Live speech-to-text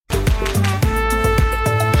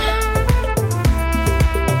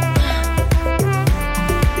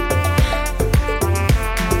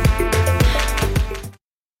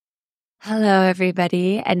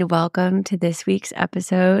everybody, and welcome to this week's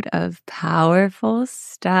episode of Powerful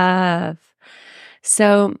Stuff.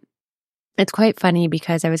 So, it's quite funny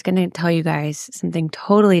because I was going to tell you guys something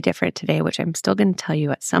totally different today, which I'm still going to tell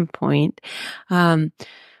you at some point.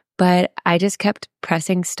 But I just kept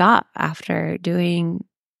pressing stop after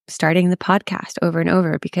starting the podcast over and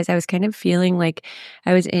over because I was kind of feeling like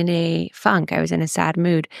I was in a funk. I was in a sad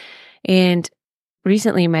mood. And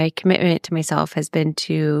recently, my commitment to myself has been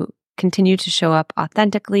to continue to show up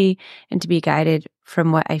authentically and to be guided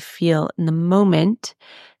from what I feel in the moment.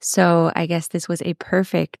 So I guess this was a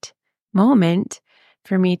perfect moment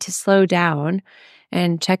for me to slow down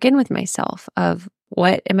and check in with myself of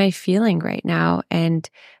what am I feeling right now? And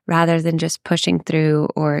rather than just pushing through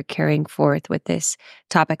or carrying forth with this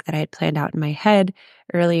topic that I had planned out in my head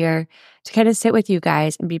earlier, to kind of sit with you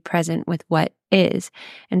guys and be present with what is.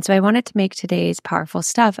 And so I wanted to make today's powerful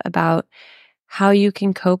stuff about how you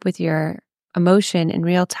can cope with your emotion in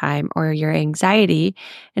real time or your anxiety.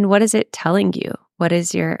 And what is it telling you? What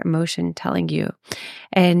is your emotion telling you?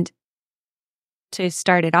 And to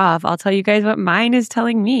start it off, I'll tell you guys what mine is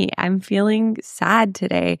telling me. I'm feeling sad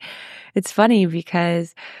today. It's funny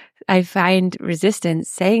because I find resistance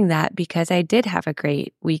saying that because I did have a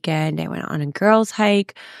great weekend. I went on a girls'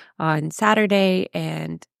 hike on Saturday,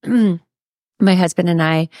 and my husband and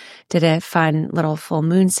I did a fun little full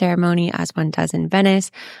moon ceremony, as one does in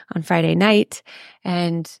Venice, on Friday night.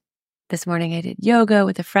 And this morning I did yoga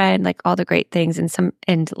with a friend, like all the great things. And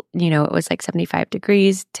it was like 75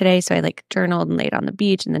 degrees today. So I journaled and laid on the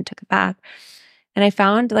beach and then took a bath. And I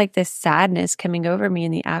found like this sadness coming over me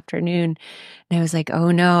in the afternoon. And I was like,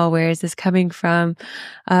 oh no, where is this coming from?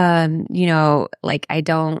 I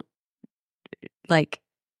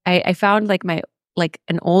found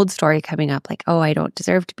an old story coming up, like, oh, I don't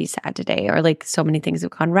deserve to be sad today. Or like so many things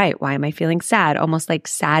have gone right. Why am I feeling sad? Almost like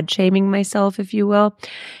sad shaming myself, if you will.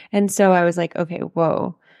 And so I was like, okay,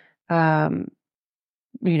 whoa. What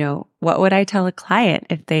would I tell a client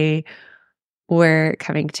if they were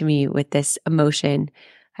coming to me with this emotion?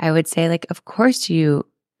 I would say, like, of course you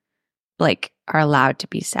are allowed to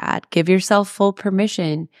be sad. Give yourself full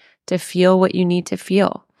permission to feel what you need to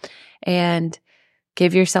feel. And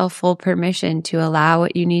give yourself full permission to allow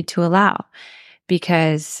what you need to allow.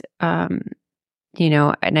 Because, and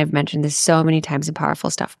I've mentioned this so many times in powerful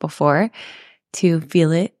stuff before, to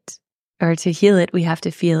feel it or to heal it, we have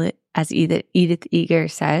to feel it, as Edith Eger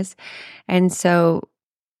says. And so,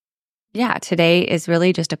 yeah, today is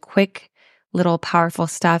really just a quick little powerful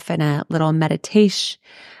stuff and a little meditation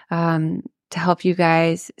to help you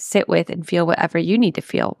guys sit with and feel whatever you need to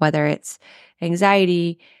feel, whether it's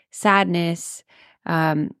anxiety, sadness,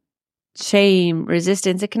 shame,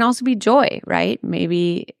 resistance. It can also be joy, right?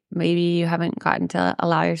 Maybe you haven't gotten to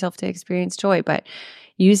allow yourself to experience joy, but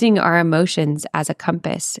using our emotions as a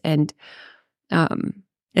compass. And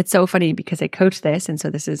it's so funny because I coach this, and so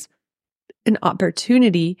this is an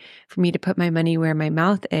opportunity for me to put my money where my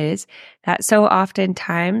mouth is. That so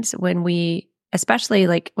oftentimes especially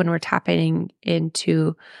like when we're tapping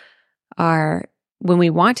into when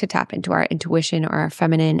we want to tap into our intuition or our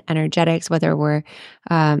feminine energetics, whether we're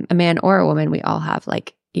a man or a woman, we all have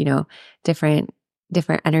different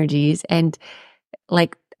energies. And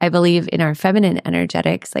I believe in our feminine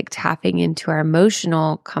energetics, tapping into our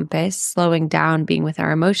emotional compass, slowing down, being with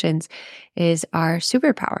our emotions is our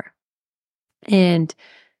superpower. And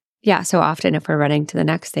yeah, so often if we're running to the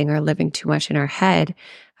next thing or living too much in our head,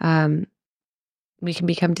 we can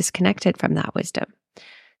become disconnected from that wisdom.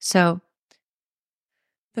 So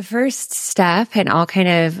the first step, and I'll kind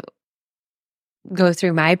of go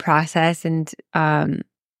through my process and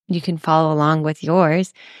you can follow along with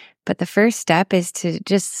yours. But the first step is to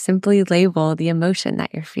just simply label the emotion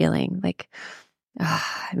that you're feeling.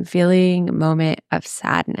 I'm feeling a moment of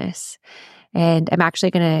sadness. And I'm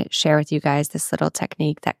actually going to share with you guys this little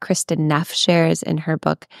technique that Kristen Neff shares in her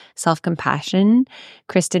book, Self-Compassion.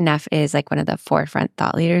 Kristen Neff is one of the forefront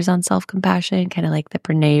thought leaders on self-compassion, kind of like the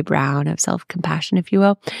Brene Brown of self-compassion, if you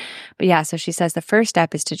will. But yeah, so she says the first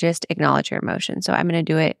step is to just acknowledge your emotion. So I'm going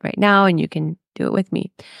to do it right now and you can do it with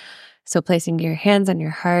me. So placing your hands on your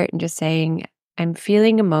heart and just saying, I'm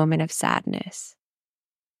feeling a moment of sadness.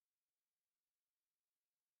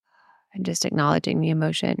 And just acknowledging the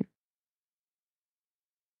emotion.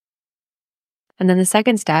 And then the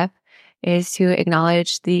second step is to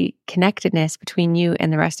acknowledge the connectedness between you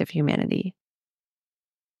and the rest of humanity.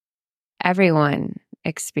 Everyone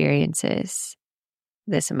experiences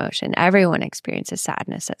this emotion. Everyone experiences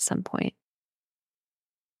sadness at some point.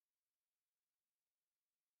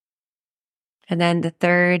 And then the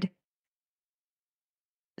third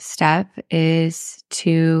step is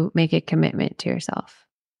to make a commitment to yourself.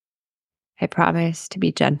 I promise to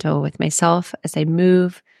be gentle with myself as I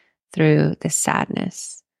move through the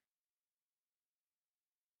sadness.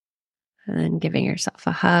 And then giving yourself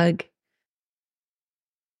a hug.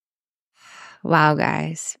 Wow,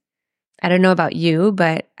 guys. I don't know about you,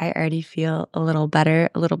 but I already feel a little better,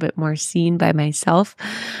 a little bit more seen by myself.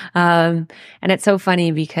 And it's so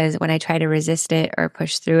funny because when I try to resist it or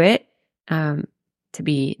push through it, to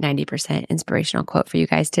be 90% inspirational quote for you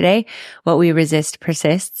guys today, what we resist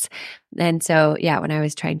persists. And so, yeah, when I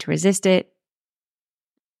was trying to resist it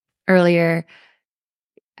earlier,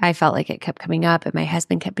 I felt like it kept coming up, and my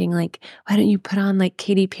husband kept being like, why don't you put on like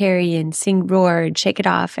Katy Perry and sing Roar and shake it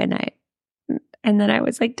off? And then I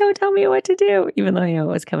was like, don't tell me what to do, even though I know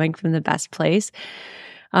it was coming from the best place.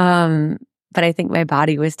 But I think my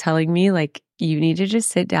body was telling me, like, you need to just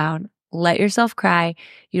sit down, let yourself cry.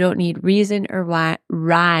 You don't need reason or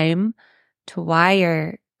rhyme to why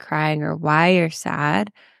you're crying or why you're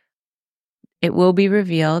sad. It will be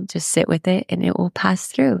revealed. Just sit with it and it will pass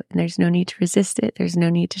through. And there's no need to resist it. There's no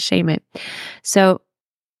need to shame it. So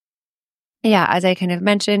yeah, as I kind of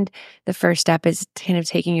mentioned, the first step is kind of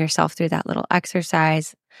taking yourself through that little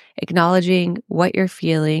exercise, acknowledging what you're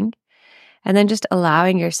feeling, and then just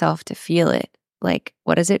allowing yourself to feel it. Like,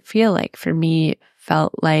 what does it feel like? For me, it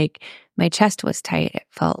felt like my chest was tight. It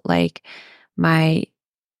felt like I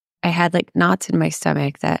had like knots in my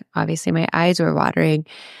stomach that obviously my eyes were watering.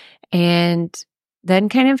 And then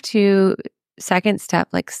kind of to second step,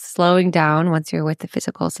 like slowing down once you're with the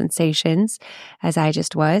physical sensations, as I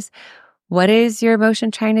just was. What is your emotion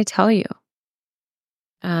trying to tell you?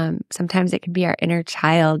 Sometimes it can be our inner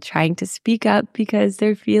child trying to speak up because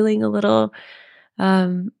they're feeling a little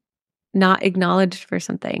not acknowledged for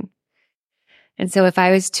something. And so if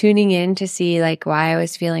I was tuning in to see like why I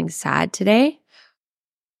was feeling sad today,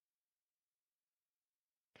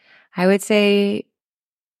 I would say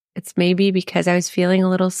it's maybe because I was feeling a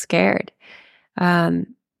little scared. I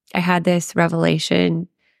had this revelation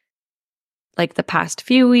like the past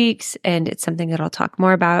few weeks, and it's something that I'll talk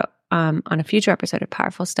more about on a future episode of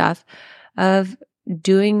Powerful Stuff, of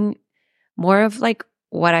doing more of like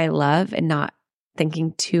what I love and not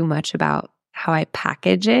thinking too much about how I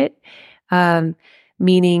package it.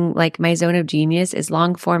 Meaning like my zone of genius is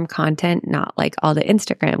long form content, not like all the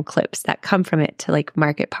Instagram clips that come from it to like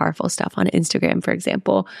market powerful stuff on Instagram, for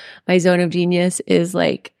example. My zone of genius is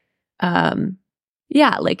like,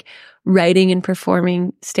 like writing and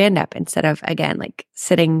performing stand up instead of, again, like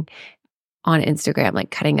sitting on Instagram, like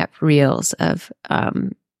cutting up reels of,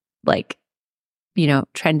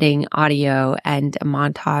 trending audio and a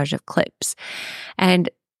montage of clips. And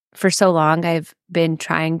for so long, I've been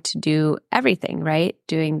trying to do everything, right?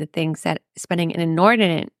 Doing the things spending an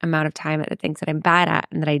inordinate amount of time at the things that I'm bad at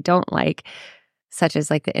and that I don't like, such as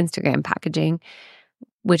like the Instagram packaging,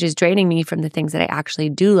 which is draining me from the things that I actually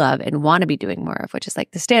do love and want to be doing more of, which is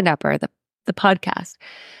like the stand-up or the podcast.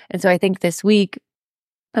 And so I think this week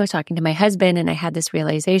I was talking to my husband and I had this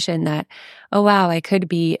realization that, oh, wow, I could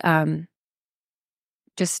be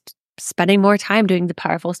just spending more time doing the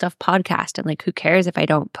Powerful Stuff podcast. And like, who cares if I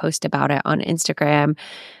don't post about it on Instagram?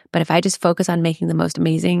 But if I just focus on making the most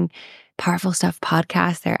amazing Powerful Stuff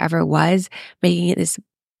podcast there ever was, making it this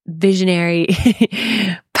visionary,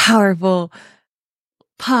 powerful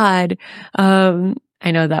pod.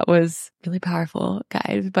 I know that was really powerful,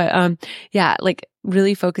 guys, but like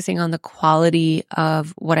really focusing on the quality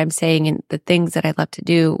of what I'm saying and the things that I love to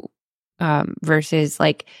do, versus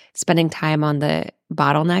like spending time on the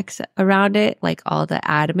bottlenecks around it, like all the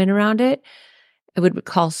admin around it. It would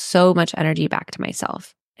call so much energy back to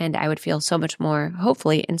myself. And I would feel so much more,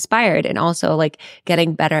 hopefully, inspired and also like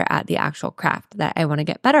getting better at the actual craft that I want to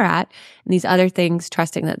get better at. And these other things,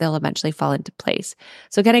 trusting that they'll eventually fall into place.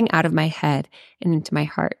 So getting out of my head and into my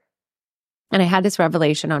heart. And I had this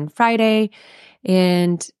revelation on Friday.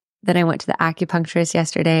 And then I went to the acupuncturist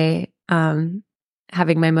yesterday,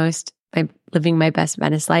 living my best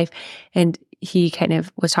Venice life. And he kind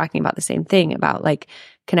of was talking about the same thing about like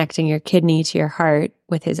connecting your kidney to your heart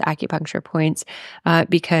with his acupuncture points,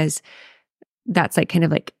 because that's like kind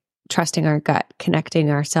of like trusting our gut,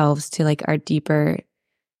 connecting ourselves to like our deeper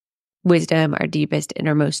wisdom, our deepest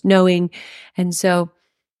innermost knowing. And so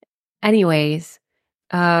anyways,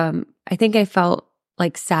 I think I felt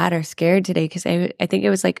like sad or scared today because I think it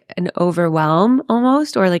was like an overwhelm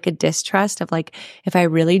almost, or like a distrust of like, if I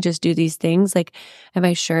really just do these things, like, am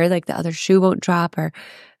I sure like the other shoe won't drop, or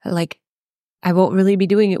like I won't really be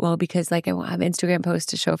doing it well because like I won't have Instagram posts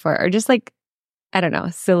to show for it, or just like, I don't know,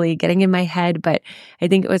 silly getting in my head. But I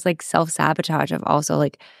think it was like self-sabotage of also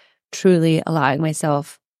like truly allowing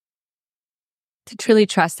myself to truly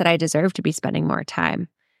trust that I deserve to be spending more time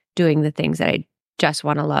doing the things that I just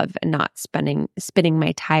want to love and not spinning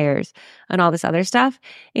my tires on all this other stuff,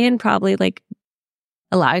 and probably like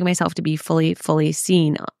allowing myself to be fully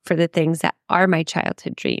seen for the things that are my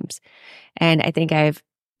childhood dreams. And I think I've,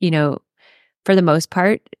 for the most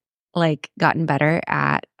part, like gotten better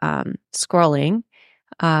at scrolling.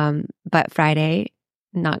 But Friday,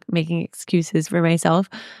 not making excuses for myself,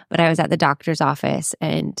 but I was at the doctor's office,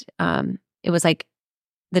 and it was like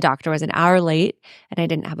the doctor was an hour late, and I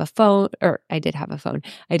didn't have a phone, or I did have a phone.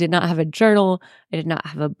 I did not have a journal. I did not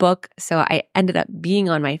have a book. So I ended up being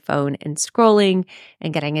on my phone and scrolling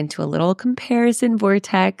and getting into a little comparison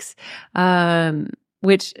vortex,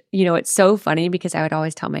 which, it's so funny because I would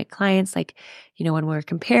always tell my clients, like, when we're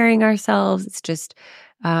comparing ourselves, it's just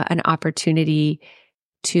an opportunity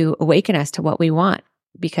to awaken us to what we want.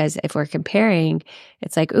 Because if we're comparing,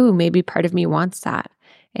 it's like, ooh, maybe part of me wants that.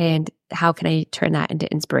 And how can I turn that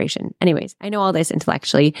into inspiration? Anyways, I know all this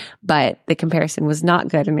intellectually, but the comparison was not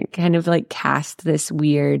good. And it kind of like cast this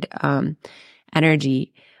weird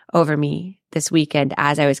energy over me this weekend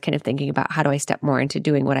as I was kind of thinking about how do I step more into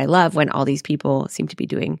doing what I love when all these people seem to be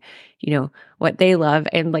doing, what they love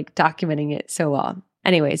and like documenting it so well.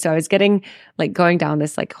 Anyway, so I was going down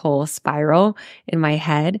this like whole spiral in my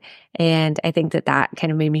head. And I think that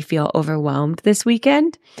kind of made me feel overwhelmed this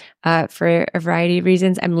weekend for a variety of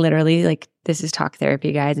reasons. I'm literally like, this is talk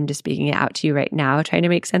therapy, guys. I'm just speaking it out to you right now, trying to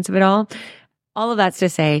make sense of it all. All of that's to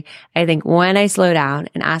say, I think when I slow down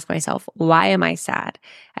and ask myself, why am I sad?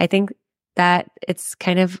 I think that it's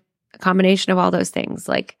kind of a combination of all those things,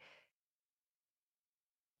 like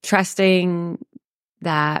trusting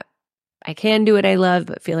that I can do what I love,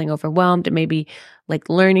 but feeling overwhelmed, and maybe like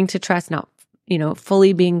learning to trust, not,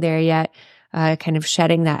 fully being there yet, kind of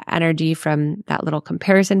shedding that energy from that little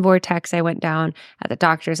comparison vortex I went down at the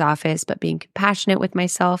doctor's office, but being compassionate with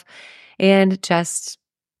myself and just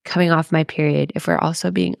coming off my period, if we're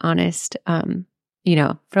also being honest, from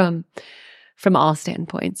all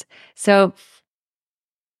standpoints. So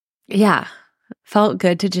yeah, felt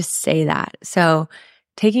good to just say that. So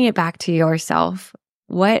taking it back to yourself,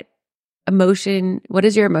 what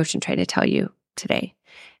is your emotion trying to tell you today?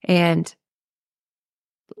 And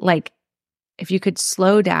like, if you could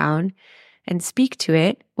slow down and speak to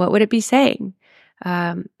it, what would it be saying?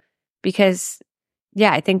 Because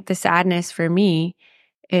I think the sadness for me,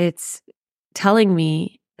 it's telling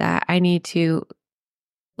me that I need to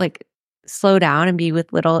like slow down and be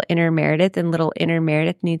with little inner Meredith, and little inner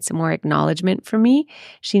Meredith needs some more acknowledgement from me.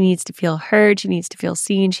 She needs to feel heard. She needs to feel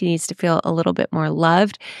seen. She needs to feel a little bit more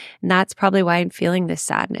loved. And that's probably why I'm feeling this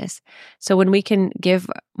sadness. So when we can give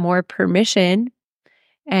more permission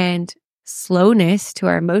and slowness to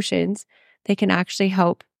our emotions, they can actually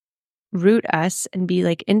help root us and be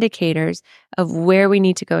like indicators of where we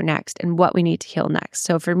need to go next and what we need to heal next.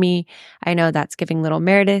 So for me, I know that's giving little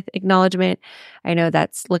Meredith acknowledgement. I know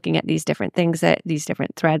that's looking at these different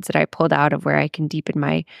threads that I pulled out of where I can deepen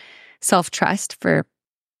my self-trust for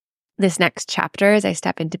this next chapter as I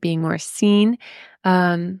step into being more seen.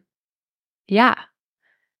 And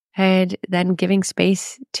then giving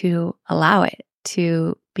space to allow it,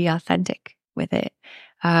 to be authentic with it.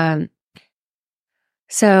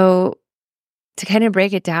 So to kind of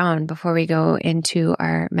break it down before we go into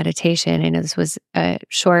our meditation, I know this was a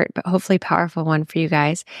short but hopefully powerful one for you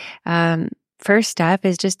guys. First step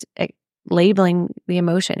is just labeling the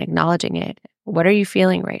emotion, acknowledging it. What are you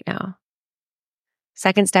feeling right now?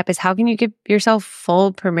 Second step is, how can you give yourself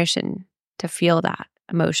full permission to feel that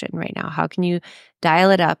emotion right now? How can you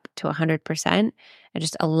dial it up to 100% and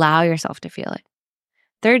just allow yourself to feel it?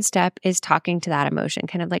 Third step is talking to that emotion,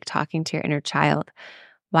 kind of like talking to your inner child.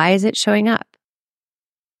 Why is it showing up?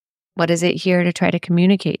 What is it here to try to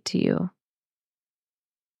communicate to you?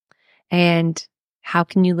 And how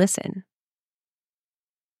can you listen?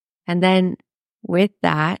 And then with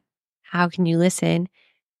that, how can you listen?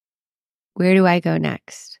 Where do I go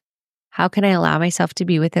next? How can I allow myself to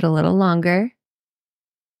be with it a little longer?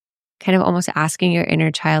 Kind of almost asking your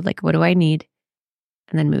inner child, like, what do I need?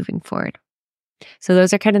 And then moving forward. So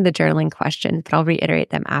those are kind of the journaling questions, but I'll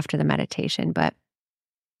reiterate them after the meditation. But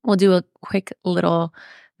we'll do a quick little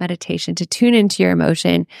meditation to tune into your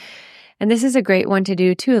emotion. And this is a great one to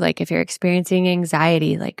do too. Like if you're experiencing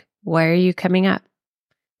anxiety, like, why are you coming up?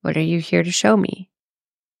 What are you here to show me?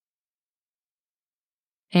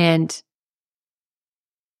 And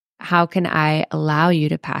how can I allow you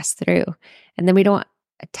to pass through? And then we don't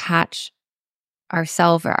attach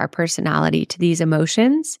ourselves or our personality to these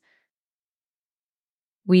emotions.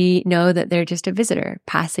 We know that they're just a visitor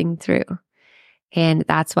passing through. And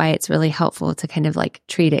that's why it's really helpful to kind of like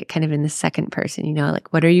treat it kind of in the second person,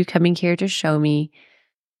 like, what are you coming here to show me?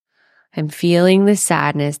 I'm feeling the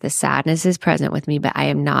sadness. The sadness is present with me, but I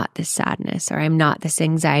am not this sadness, or I'm not this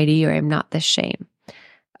anxiety, or I'm not this shame.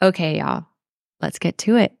 Okay, y'all, let's get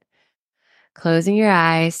to it. Closing your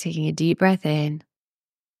eyes, taking a deep breath in.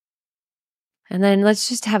 And then let's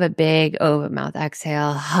just have a big open mouth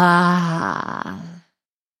exhale.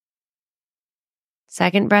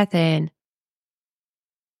 Second breath in.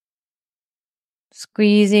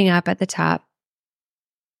 Squeezing up at the top.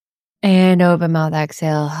 And open mouth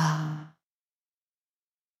exhale.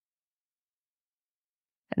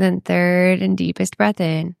 And then third and deepest breath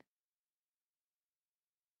in.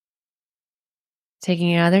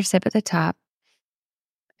 Taking another sip at the top.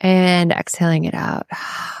 And exhaling it out.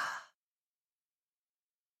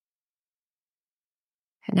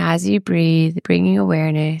 And as you breathe, bringing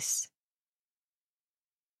awareness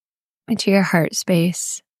into your heart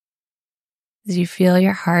space. As you feel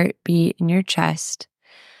your heart beat in your chest,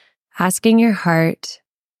 asking your heart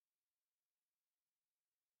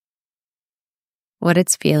what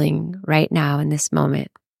it's feeling right now in this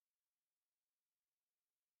moment.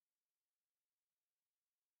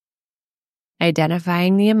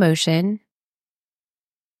 Identifying the emotion.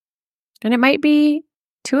 And it might be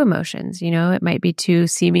two emotions, it might be two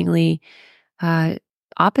seemingly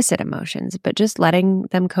opposite emotions, but just letting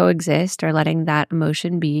them coexist or letting that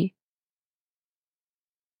emotion be.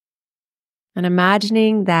 And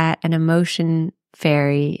imagining that an emotion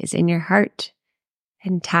fairy is in your heart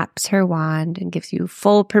and taps her wand and gives you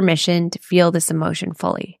full permission to feel this emotion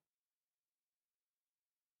fully.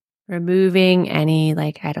 Removing any,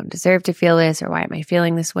 I don't deserve to feel this, or why am I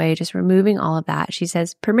feeling this way? Just removing all of that. She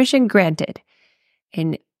says, permission granted.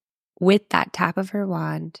 And with that tap of her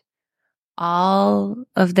wand, all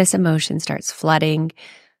of this emotion starts flooding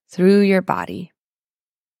through your body.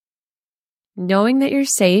 Knowing that you're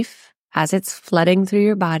safe as it's flooding through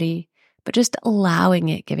your body, but just allowing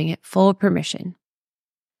it, giving it full permission.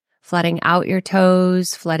 Flooding out your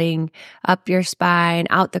toes, flooding up your spine,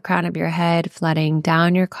 out the crown of your head, flooding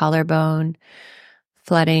down your collarbone,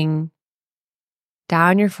 flooding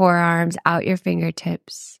down your forearms, out your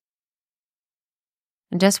fingertips.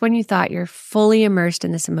 And just when you thought you're fully immersed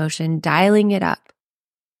in this emotion, dialing it up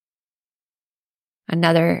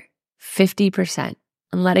another 50%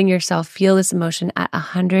 and letting yourself feel this emotion at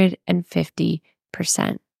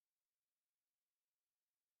 150%.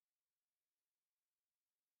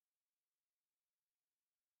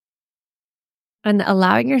 And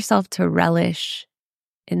allowing yourself to relish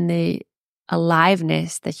in the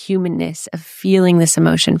aliveness, the humanness of feeling this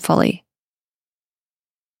emotion fully.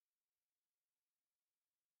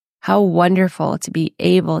 How wonderful to be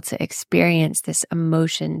able to experience this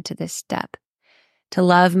emotion to this depth, to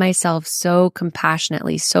love myself so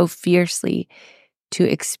compassionately, so fiercely,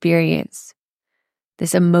 to experience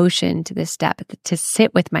this emotion to this depth, to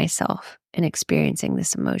sit with myself in experiencing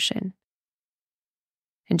this emotion.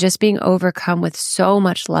 And just being overcome with so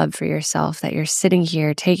much love for yourself that you're sitting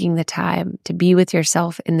here taking the time to be with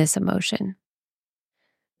yourself in this emotion.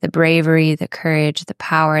 The bravery, the courage, the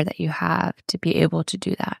power that you have to be able to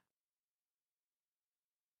do that.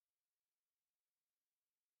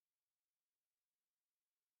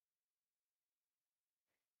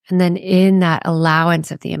 And then in that allowance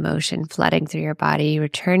of the emotion flooding through your body,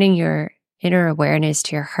 returning your inner awareness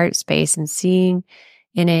to your heart space and seeing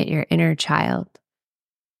in it your inner child.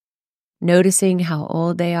 Noticing how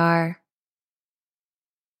old they are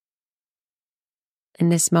in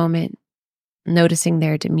this moment, noticing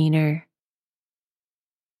their demeanor,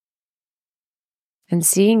 and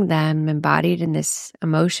seeing them embodied in this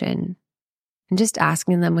emotion, and just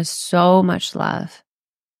asking them with so much love,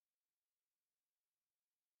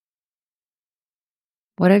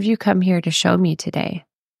 what have you come here to show me today?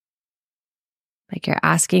 Like you're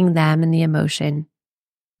asking them in the emotion,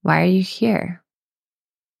 why are you here?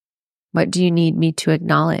 What do you need me to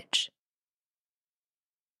acknowledge?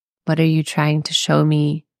 What are you trying to show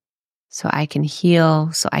me so I can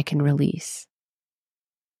heal, so I can release?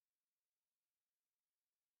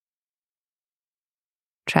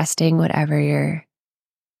 Trusting whatever your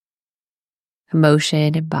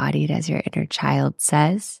emotion embodied as your inner child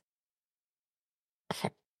says.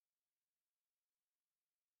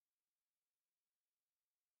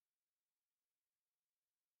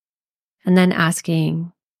 And then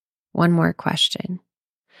asking one more question.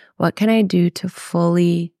 What can I do to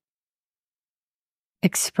fully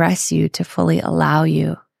express you, to fully allow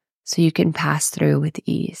you so you can pass through with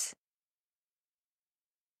ease?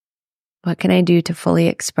 What can I do to fully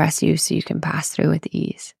express you so you can pass through with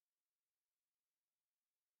ease?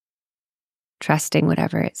 trusting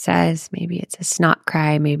whatever it says. Maybe it's a snot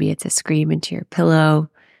cry. Maybe it's a scream into your pillow.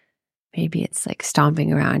 Maybe it's like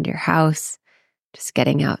stomping around your house, just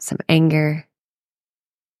getting out some anger.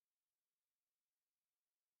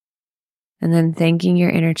 And then thanking your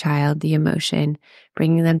inner child, the emotion,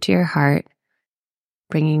 bringing them to your heart,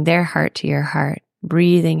 bringing their heart to your heart,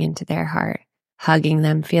 breathing into their heart, hugging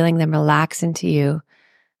them, feeling them relax into you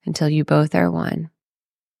until you both are one.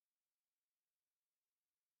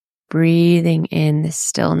 Breathing in this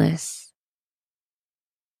stillness,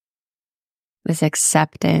 this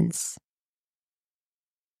acceptance,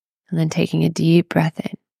 and then taking a deep breath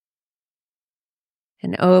in.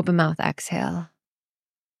 An open mouth exhale.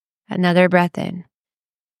 Another breath in.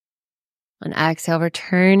 On exhale,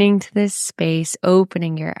 returning to this space,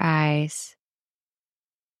 opening your eyes.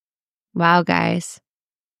 Wow, guys.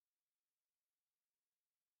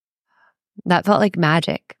 That felt like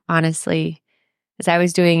magic, honestly. As I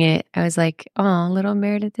was doing it, I was like, oh, little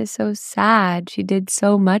Meredith is so sad. She did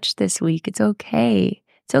so much this week. It's okay.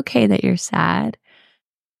 It's okay that you're sad.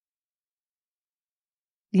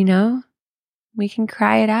 You know, we can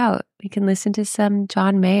cry it out. We can listen to some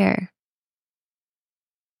John Mayer.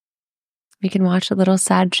 We can watch a little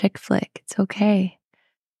sad chick flick. It's okay.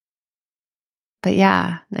 But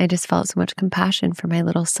yeah, I just felt so much compassion for my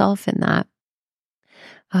little self in that.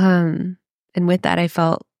 And with that, I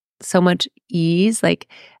felt so much ease. Like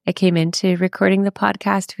I came into recording the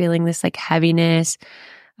podcast feeling this like heaviness.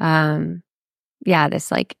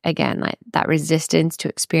 This like, again, like that resistance to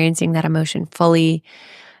experiencing that emotion fully.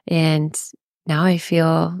 And now I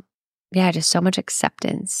feel, just so much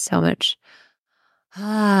acceptance, so much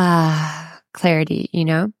clarity, you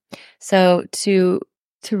know? So to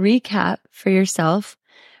recap for yourself,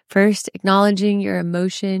 first, acknowledging your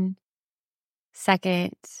emotion.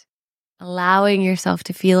 Second, allowing yourself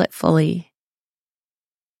to feel it fully.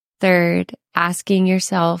 Third, asking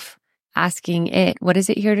it, what is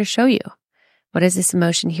it here to show you? What is this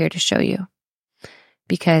emotion here to show you?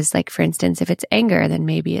 Because like, for instance, if it's anger, then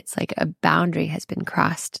maybe it's like a boundary has been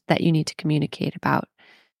crossed that you need to communicate about.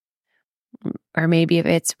 Or maybe if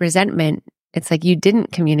it's resentment, it's like you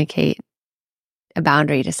didn't communicate a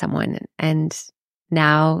boundary to someone and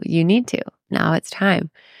now you need to. Now it's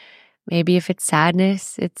time. Maybe if it's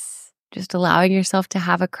sadness, it's just allowing yourself to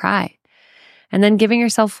have a cry. And then giving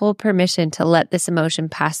yourself full permission to let this emotion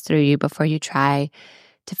pass through you before you try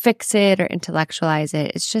to fix it or intellectualize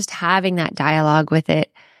it. It's just having that dialogue with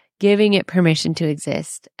it, giving it permission to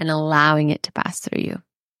exist and allowing it to pass through you.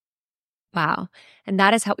 Wow. And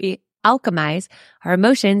that is how we alchemize our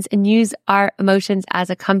emotions and use our emotions as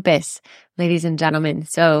a compass, ladies and gentlemen.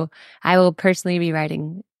 So I will personally be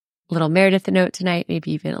writing a little Meredith a note tonight,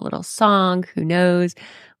 maybe even a little song. Who knows?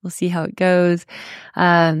 We'll see how it goes.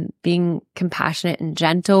 Being compassionate and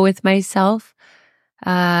gentle with myself.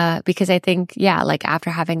 Because I think, like after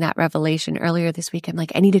having that revelation earlier this week, I'm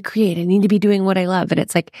like, I need to create, I need to be doing what I love. And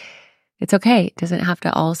it's like, it's okay. It doesn't have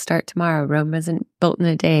to all start tomorrow. Rome isn't built in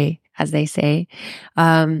a day, as they say.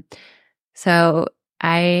 So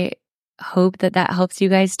I hope that helps you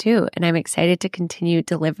guys too. And I'm excited to continue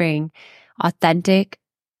delivering authentic,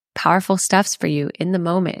 powerful stuffs for you in the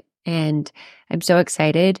moment. And I'm so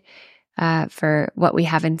excited, for what we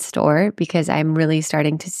have in store because I'm really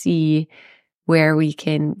starting to see where we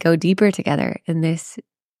can go deeper together in this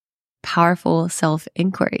powerful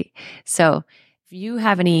self-inquiry. So if you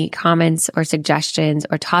have any comments or suggestions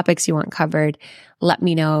or topics you want covered, let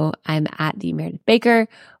me know. I'm at the Meredith Baker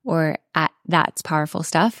or at That's Powerful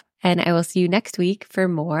Stuff. And I will see you next week for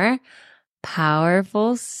more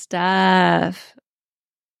powerful stuff.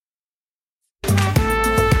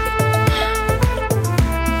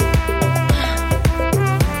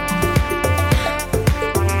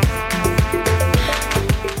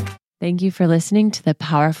 Thank you for listening to the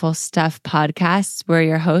Powerful Stuff podcast. We're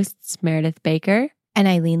your hosts, Meredith Baker and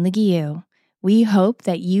Eileen Leguiu. We hope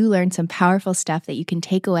that you learned some powerful stuff that you can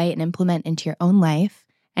take away and implement into your own life.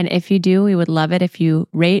 And if you do, we would love it if you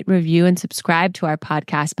rate, review, and subscribe to our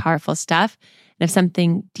podcast, Powerful Stuff. And if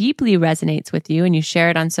something deeply resonates with you and you share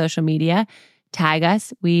it on social media, tag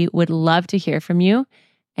us. We would love to hear from you.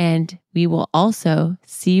 And we will also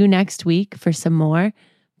see you next week for some more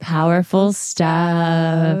powerful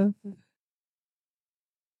stuff.